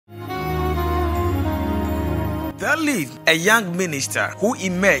that lived a young minister who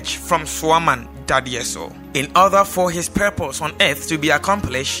emerged from Swaman Dadieso. In order for his purpose on earth to be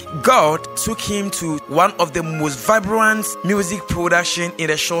accomplished, God took him to one of the most vibrant music production in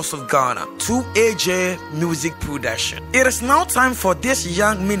the shores of Ghana, 2AJ Music Production. It is now time for this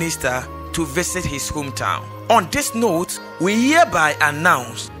young minister to visit his hometown. On this note, we hereby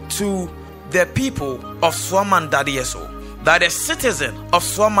announce to the people of Swaman Dadieso that the citizen of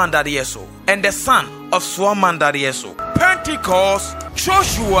Swaman Dadieso and the son of Swaman Dadieso, Pentecost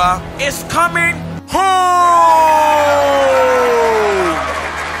Joshua, is coming home.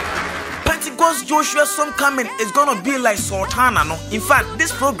 Pentecost Joshua's coming is gonna be like Sultana, no? In fact,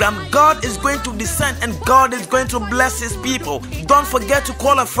 this program, God is going to descend and God is going to bless his people. Don't forget to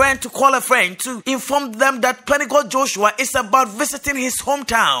call a friend to inform them that Pentecost Joshua is about visiting his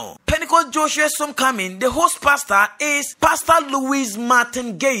hometown. Pentecost Joshua's coming, the host pastor is Pastor Louise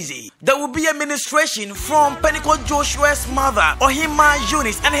Martin Gazy. There will be a ministration from Pentecost Joshua's mother, Ohima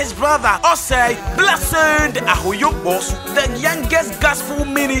Eunice, and his brother, Osei Blessed Ahoyobos. The youngest gospel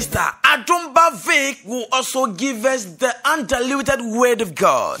minister, Adumba Vic, will also give us the undiluted word of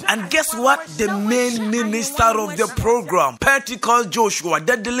God. And guess what? The main minister of the program, Pentecost Joshua,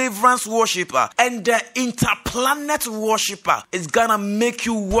 the deliverance worshiper and the interplanet worshiper, is gonna make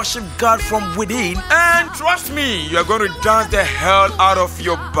you worship God from within. And trust me, you are going to dance the hell out of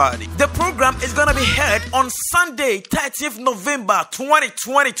your body. The program is going to be held on Sunday, 30th November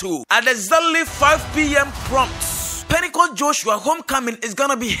 2022 at exactly 5 p.m. prompt. Pentecost Joshua homecoming is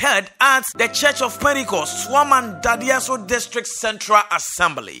gonna be held at the Church of Pentecost, Swaman Dadieso District Central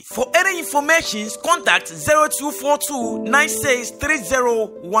Assembly. For any information, contact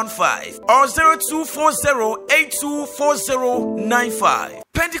 0242-963015 or 0240-824095.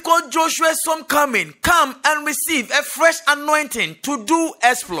 Pentecost Joshua's homecoming. Come and receive a fresh anointing to do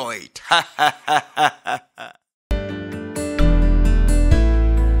exploit.